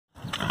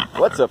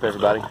What's up,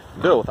 everybody?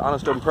 Bill with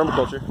Honest Urban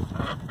Permaculture.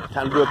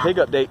 Time to do a pig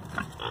update.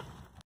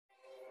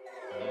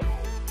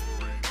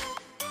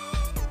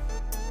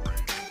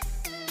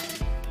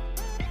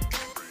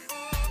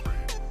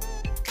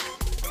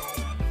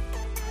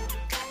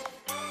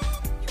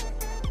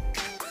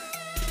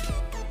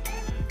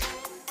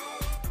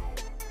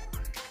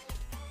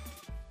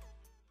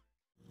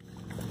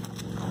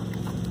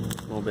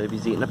 Little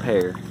baby's eating a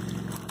pear.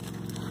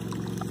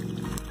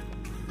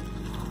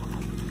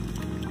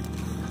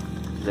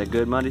 Is that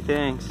good, Muddy?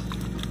 Thanks.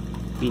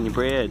 Eating your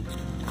bread.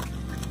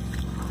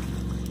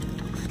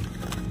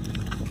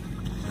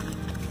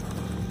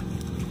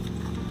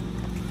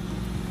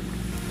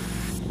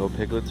 Little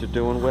piglets are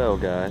doing well,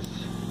 guys.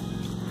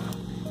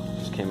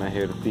 Just came out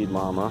here to feed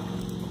mama.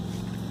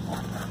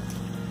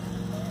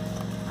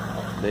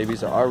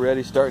 Babies are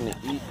already starting to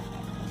eat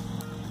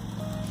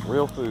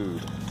real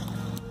food.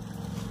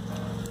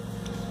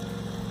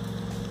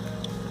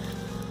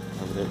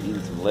 Over there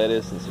eating some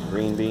lettuce and some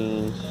green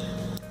beans.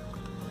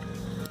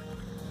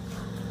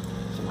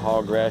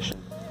 Hog ration.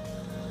 What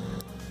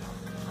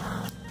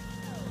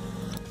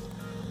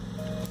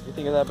do you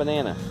think of that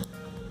banana?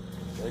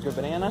 Is that a good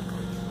banana?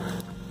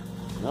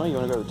 No? You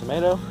want to go with the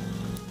tomato?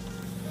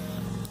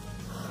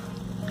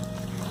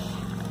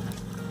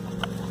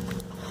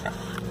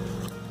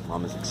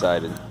 Mama's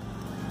excited.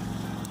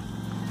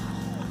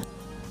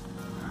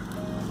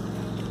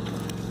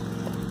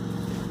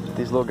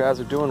 These little guys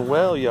are doing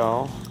well,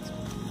 y'all.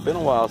 It's been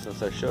a while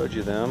since I showed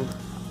you them.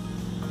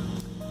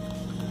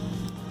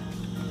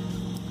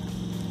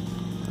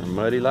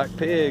 Muddy like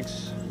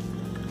pigs.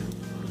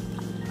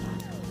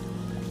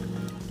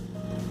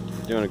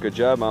 Doing a good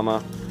job,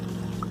 mama.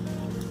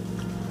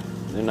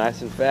 They're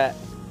nice and fat.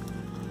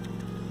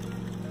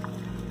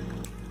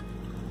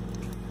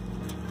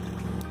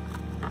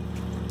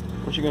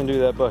 What you gonna do to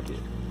that bucket?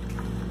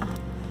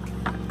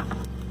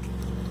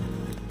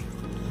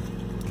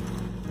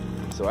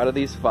 So out of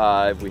these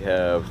 5, we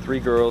have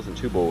 3 girls and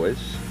 2 boys.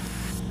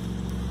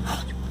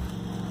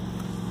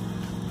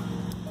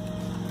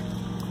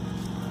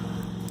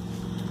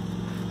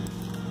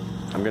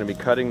 I'm going to be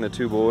cutting the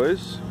 2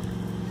 boys,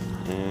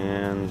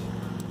 and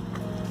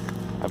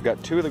I've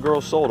got 2 of the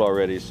girls sold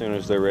already as soon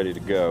as they're ready to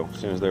go, as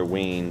soon as they're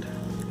weaned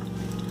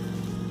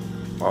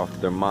off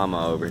their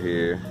mama over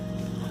here.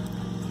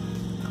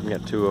 We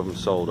got 2 of them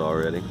sold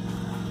already.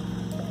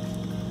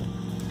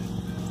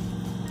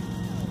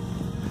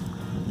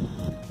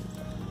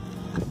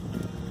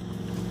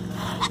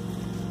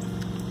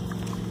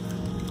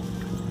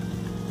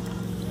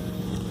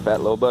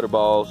 Fat little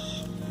butterballs.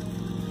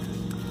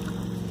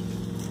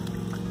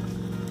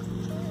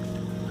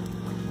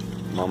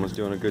 Mama's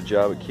doing a good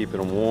job at keeping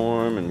them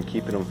warm and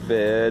keeping them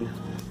fed.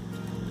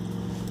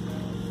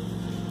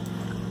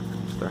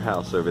 It's their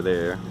house over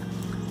there.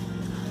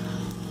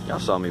 Y'all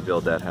saw me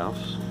build that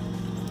house.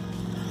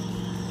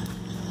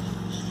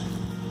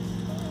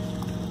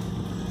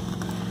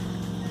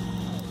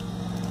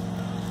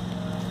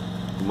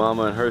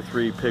 Mama and her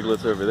 3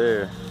 piglets over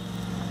there.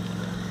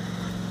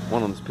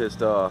 One of them's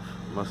pissed off.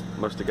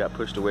 Must have got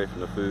pushed away from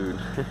the food.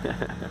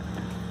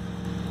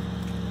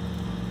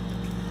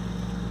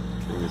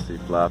 You can see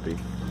Floppy.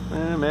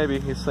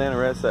 Maybe he's standing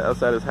right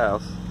outside his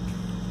house.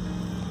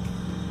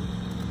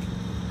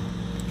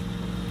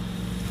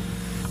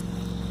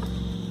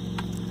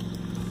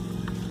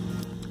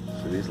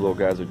 So these little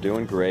guys are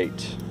doing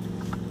great.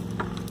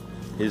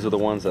 These are the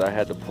ones that I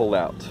had to pull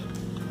out.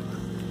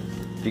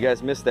 If you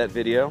guys missed that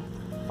video,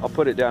 I'll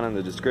put it down in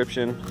the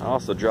description. I'll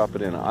also drop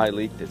it in an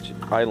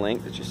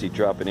iLink that you see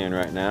dropping in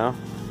right now.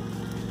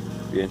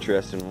 If you're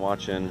interested in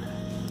watching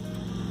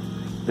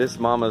this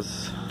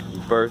mama's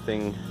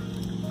birthing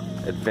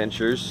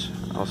adventures,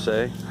 I'll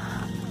say.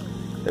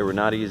 They were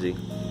not easy.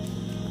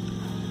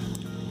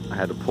 I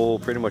had to pull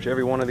pretty much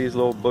every one of these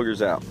little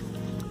boogers out.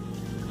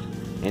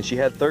 And she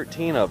had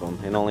 13 of them,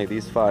 and only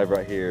these 5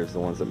 right here is the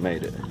ones that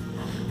made it.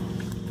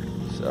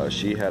 So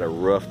she had a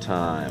rough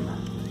time.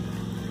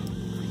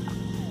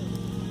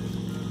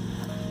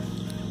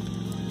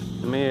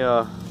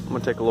 I'm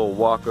gonna take a little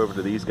walk over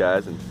to these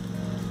guys and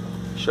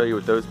show you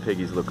what those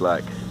piggies look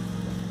like.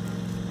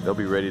 They'll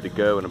be ready to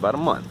go in about a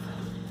month.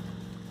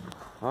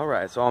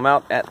 Alright, so I'm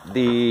out at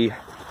the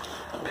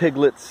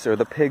piglets, or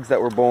the pigs that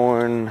were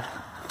born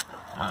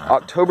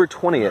October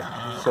 20th.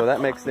 So that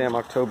makes them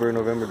October,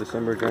 November,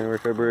 December, January,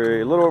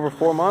 February, a little over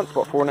 4 months,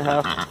 about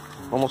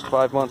 4.5, almost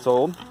 5 months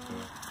old.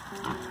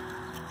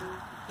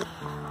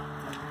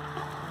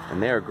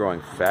 And they are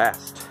growing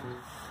fast.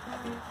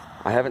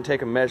 I haven't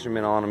taken a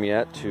measurement on them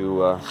yet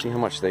to see how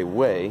much they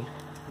weigh,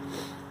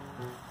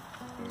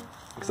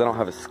 because I don't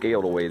have a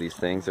scale to weigh these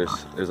things.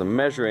 There's a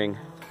measuring,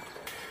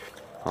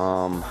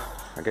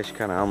 I guess you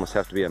kind of almost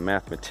have to be a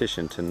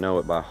mathematician to know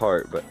it by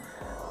heart, but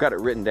I've got it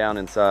written down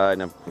inside,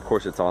 and of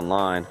course it's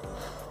online.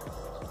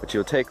 But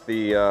you'll take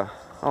the,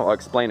 I'll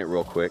explain it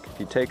real quick. If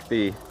you take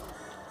the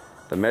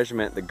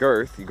measurement, the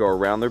girth, you go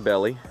around their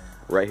belly,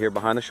 right here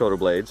behind the shoulder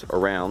blades,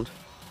 around.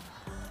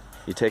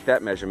 You take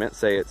that measurement,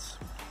 say it's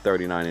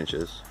 39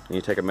 inches, and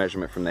you take a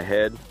measurement from the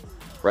head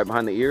right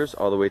behind the ears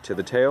all the way to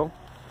the tail.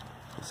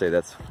 Let's say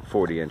that's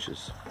 40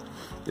 inches.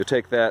 You'll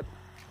take that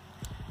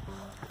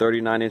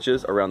 39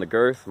 inches around the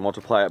girth,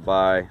 multiply it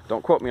by,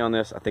 don't quote me on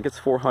this, I think it's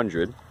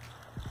 400.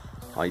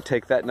 You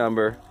take that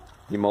number,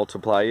 you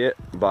multiply it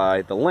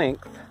by the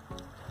length,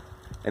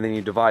 and then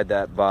you divide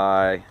that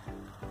by,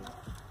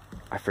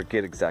 I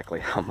forget exactly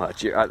how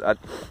much.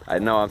 I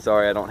know, I'm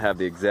sorry, I don't have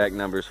the exact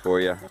numbers for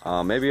you.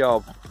 Maybe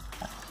I'll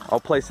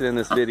place it in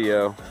this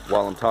video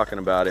while I'm talking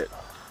about it,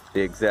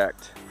 the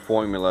exact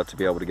formula to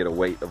be able to get a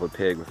weight of a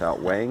pig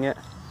without weighing it.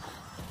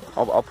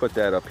 I'll put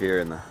that up here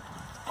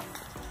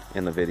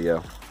in the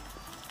video.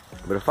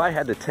 But if I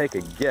had to take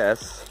a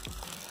guess,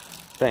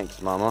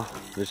 thanks, Mama.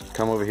 Just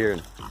come over here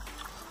and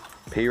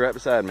pee right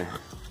beside me.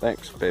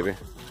 Thanks, baby.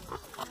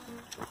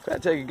 If I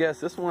had to take a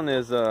guess, this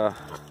one's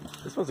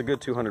a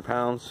good 200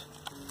 pounds.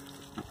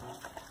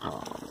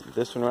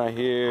 This one right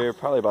here,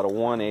 probably about a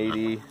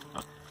 180.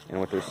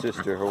 And with her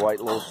sister, her white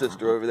little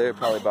sister over there,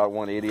 probably about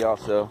 180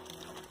 also.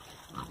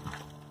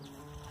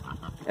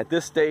 At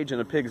this stage in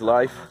a pig's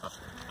life,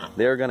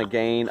 they're gonna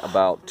gain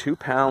about 2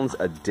 pounds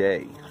a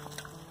day.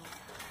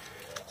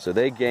 So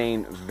they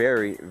gain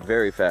very,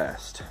 very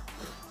fast.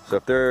 So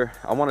if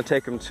I wanna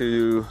take them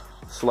to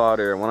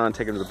slaughter, I wanna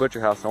take them to the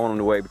butcher house, I want them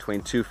to weigh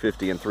between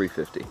 250 and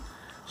 350,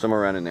 somewhere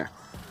around in there.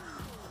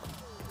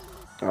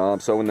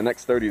 So in the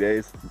next 30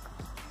 days,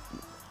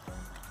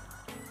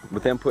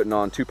 with them putting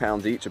on 2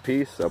 pounds each a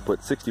piece, I'll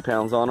put 60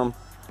 pounds on them.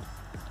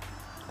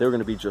 They're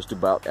gonna be just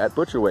about at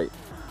butcher weight.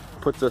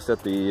 Puts us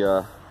at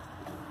the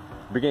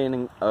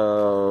beginning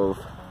of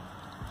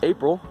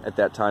April at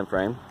that time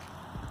frame.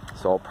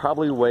 So I'll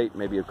probably wait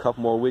maybe a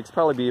couple more weeks,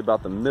 probably be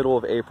about the middle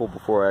of April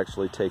before I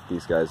actually take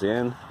these guys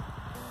in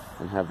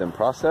and have them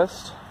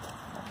processed.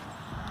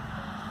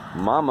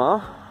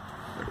 Mama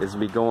is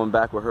be going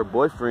back with her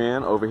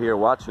boyfriend over here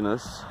watching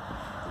us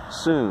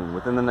soon.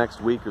 Within the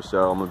next week or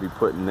so, I'm gonna be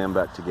putting them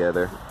back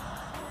together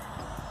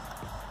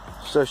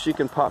so she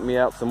can pop me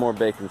out some more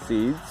bacon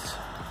seeds.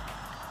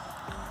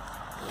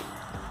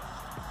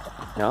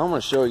 Now I'm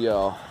going to show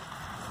y'all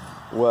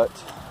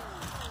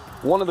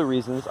one of the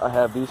reasons I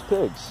have these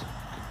pigs.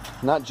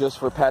 Not just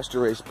for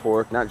pasture-raised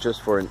pork, not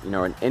just for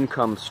an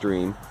income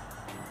stream,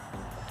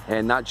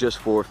 and not just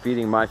for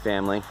feeding my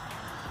family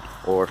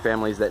or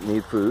families that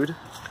need food.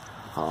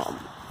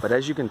 But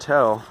as you can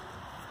tell,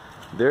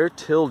 their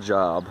till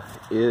job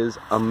is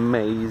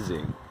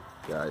amazing,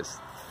 guys.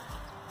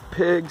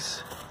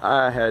 Pigs,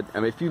 I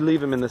mean, if you leave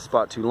them in this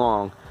spot too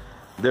long,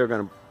 they're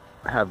going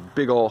to have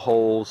big old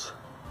holes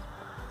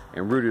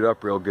and rooted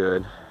up real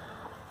good.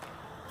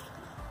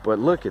 But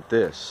look at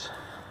this.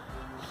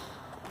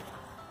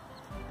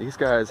 These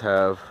guys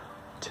have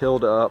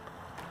tilled up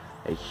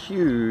a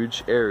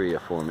huge area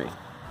for me.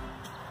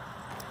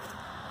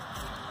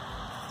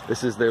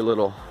 This is their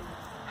little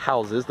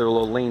houses, their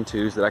little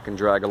lean-tos that I can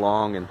drag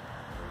along and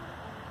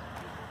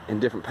in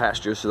different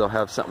pastures, so they'll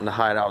have something to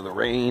hide out of the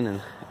rain and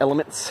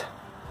elements.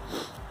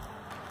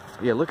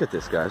 Yeah, look at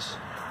this, guys.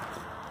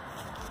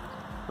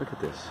 Look at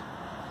this.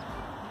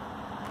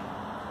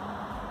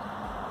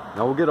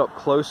 Now we'll get up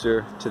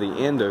closer to the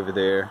end over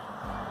there,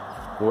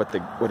 what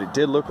it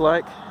did look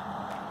like.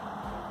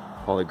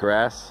 All the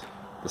grass,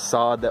 the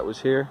sod that was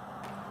here.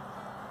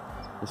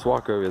 Let's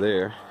walk over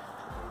there.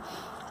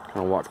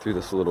 Kind of walk through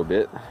this a little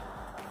bit.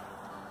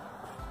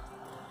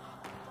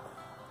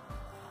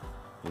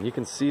 And you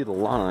can see the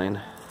line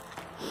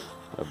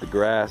of the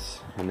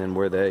grass and then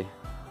where they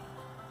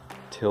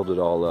tilled it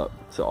all up.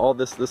 So all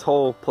this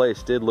whole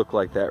place did look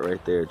like that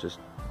right there, just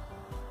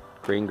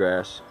green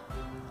grass.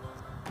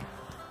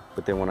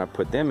 But then when I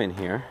put them in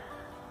here,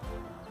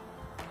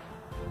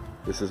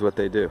 this is what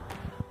they do.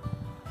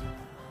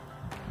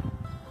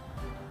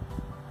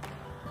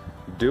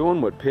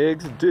 Doing what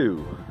pigs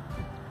do.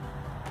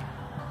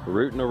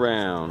 Rooting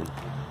around,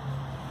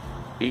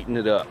 eating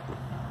it up.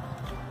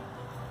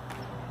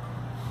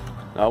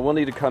 Now I will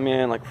need to come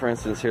in, like for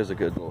instance, here's a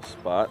good little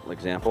spot,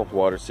 example,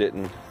 water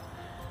sitting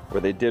where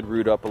they did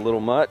root up a little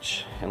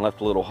much and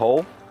left a little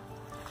hole.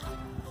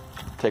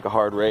 Take a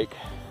hard rake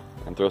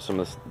and throw some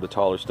of the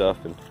taller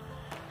stuff and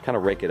kind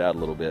of rake it out a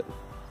little bit.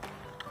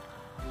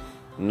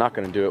 I'm not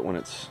going to do it when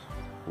it's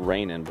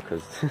raining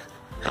because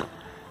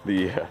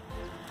the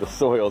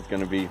soil is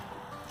going to be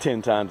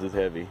 10 times as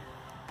heavy.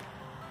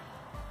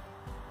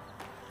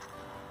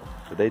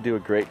 But they do a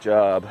great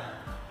job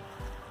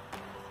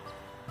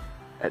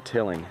at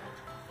tilling.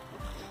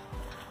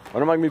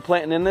 What am I going to be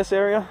planting in this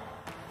area?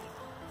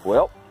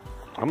 Well,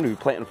 I'm going to be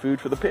planting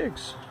food for the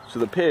pigs. So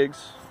the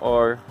pigs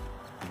are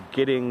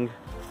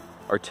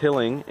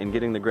tilling and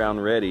getting the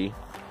ground ready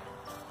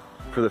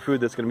for the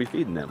food that's going to be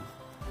feeding them.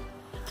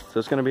 So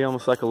it's going to be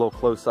almost like a little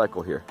closed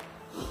cycle here,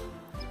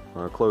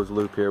 or a closed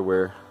loop here,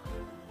 where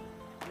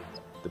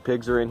the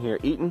pigs are in here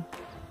eating,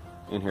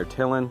 in here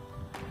tilling,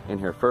 in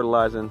here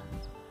fertilizing,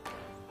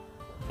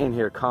 in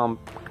here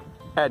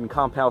adding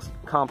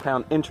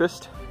compound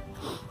interest,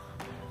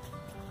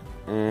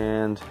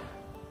 and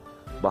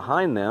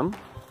behind them,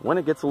 when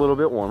it gets a little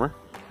bit warmer,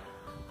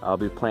 I'll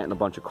be planting a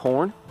bunch of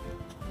corn.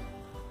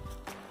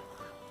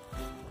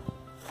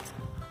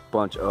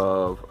 bunch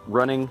of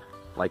running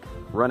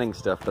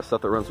stuff, the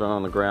stuff that runs around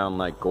on the ground,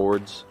 like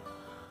gourds,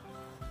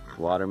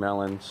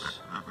 watermelons,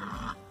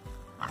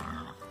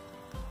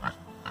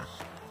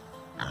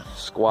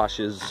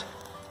 squashes.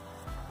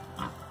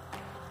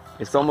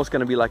 It's almost going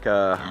to be like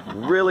a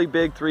really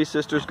big Three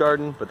Sisters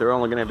garden, but there are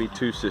only going to be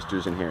 2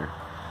 sisters in here,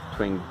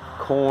 between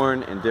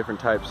corn and different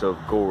types of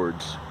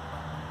gourds.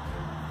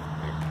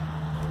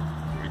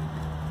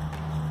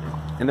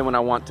 And then when I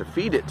want to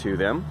feed it to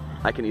them,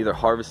 I can either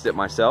harvest it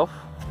myself,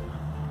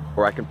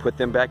 or I can put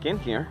them back in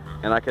here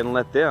and I can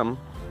let them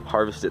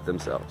harvest it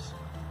themselves.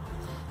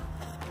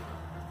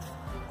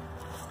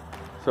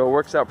 So it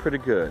works out pretty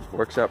good.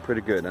 Works out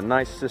pretty good. A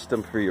nice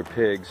system for your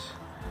pigs,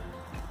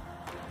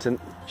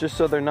 just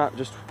so they're not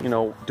just, you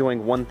know,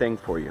 doing one thing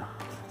for you,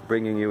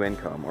 bringing you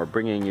income or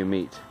bringing you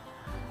meat.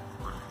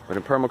 But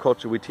in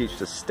permaculture, we teach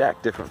to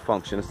stack different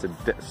functions, to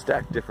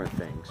stack different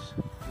things,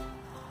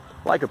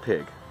 like a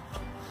pig.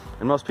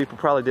 And most people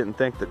probably didn't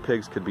think that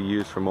pigs could be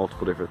used for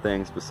multiple different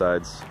things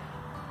besides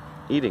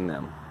eating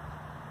them.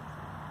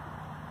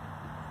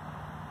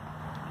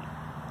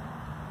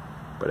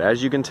 But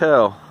as you can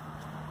tell,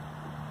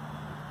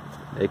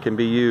 they can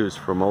be used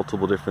for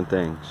multiple different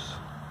things.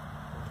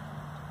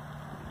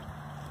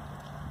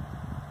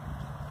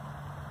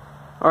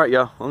 Alright,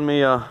 y'all, let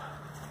me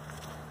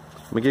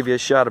give you a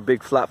shot of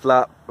Big Flop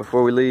Flop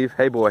before we leave.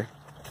 Hey boy.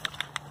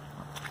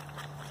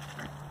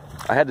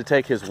 I had to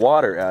take his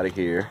water out of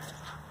here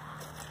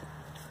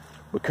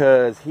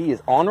because he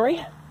is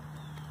ornery.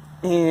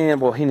 And,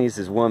 well, he needs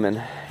his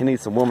woman. He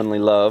needs some womanly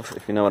love,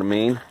 if you know what I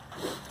mean.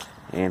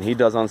 And he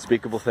does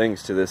unspeakable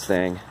things to this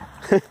thing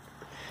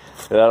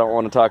that I don't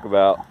want to talk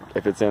about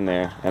if it's in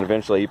there. And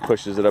eventually he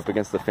pushes it up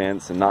against the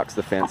fence and knocks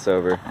the fence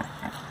over.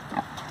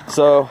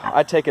 So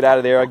I take it out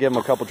of there. I give him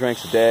a couple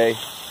drinks a day.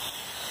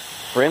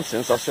 For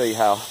instance, I'll show you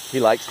how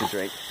he likes to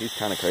drink. He's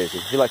kind of crazy.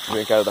 He likes to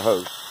drink out of the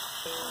hose.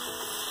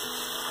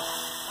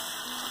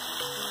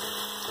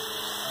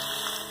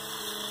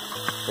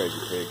 Crazy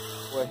pig.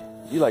 Boy,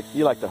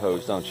 you like the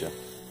hose, don't you?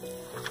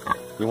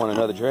 You want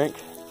another drink?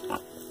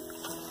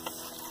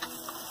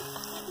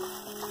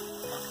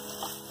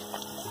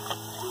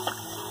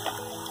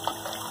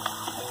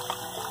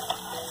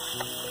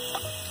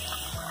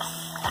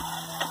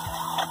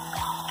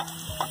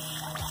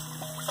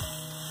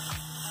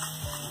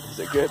 He's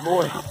a good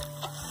boy.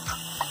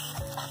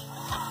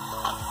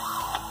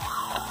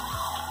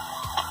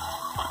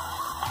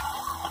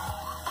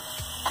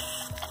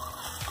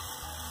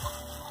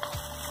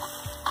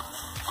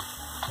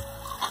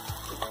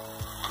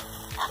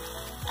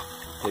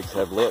 Pigs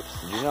have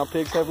lips. Did you know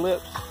pigs have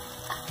lips?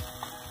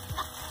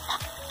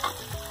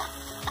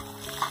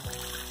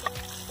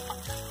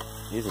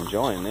 He's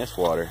enjoying this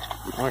water,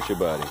 aren't you,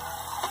 buddy?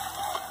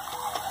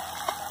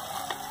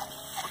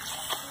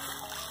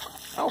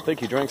 I don't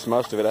think he drinks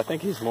most of it. I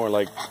think he's more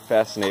like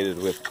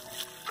fascinated with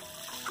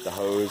the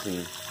hose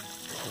and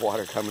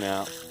water coming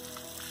out.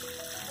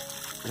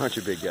 Aren't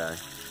you, big guy?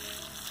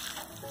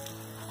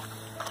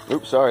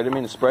 Oops, sorry, I didn't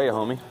mean to spray you,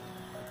 homie.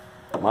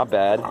 My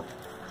bad.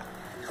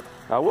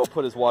 I will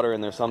put his water in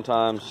there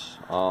sometimes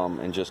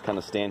and just kind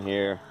of stand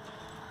here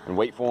and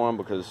wait for him,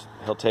 because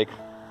he'll take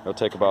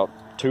about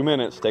 2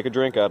 minutes, take a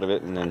drink out of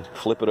it, and then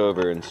flip it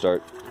over and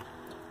start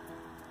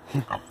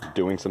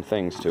doing some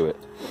things to it.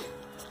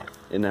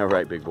 Isn't that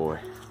right, big boy?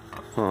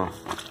 Huh.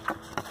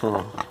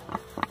 Huh.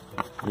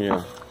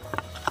 Yeah.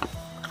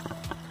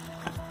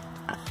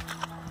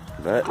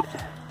 But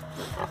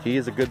he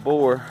is a good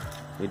boar.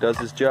 He does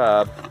his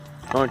job,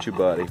 aren't you,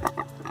 buddy?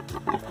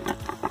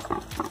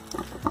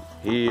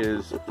 He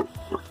is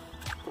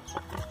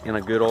in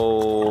a good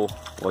old,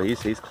 well,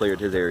 he's cleared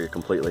his area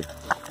completely.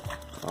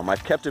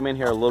 I've kept him in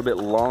here a little bit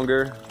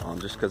longer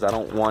just because I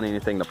don't want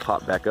anything to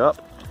pop back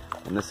up.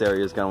 And this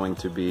area is going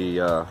to be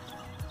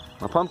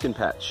my pumpkin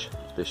patch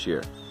this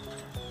year.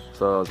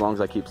 So as long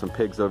as I keep some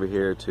pigs over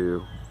here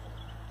to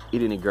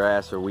eat any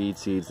grass or weed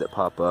seeds that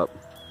pop up,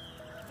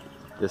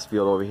 this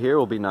field over here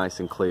will be nice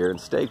and clear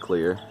and stay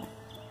clear.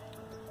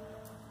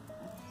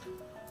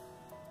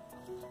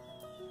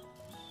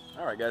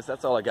 Alright guys,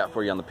 that's all I got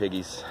for you on the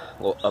piggies.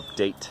 A little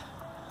update.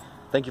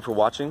 Thank you for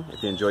watching.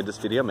 If you enjoyed this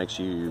video, make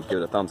sure you give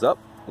it a thumbs up,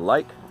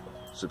 like,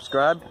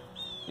 subscribe,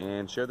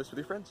 and share this with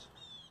your friends.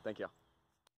 Thank you.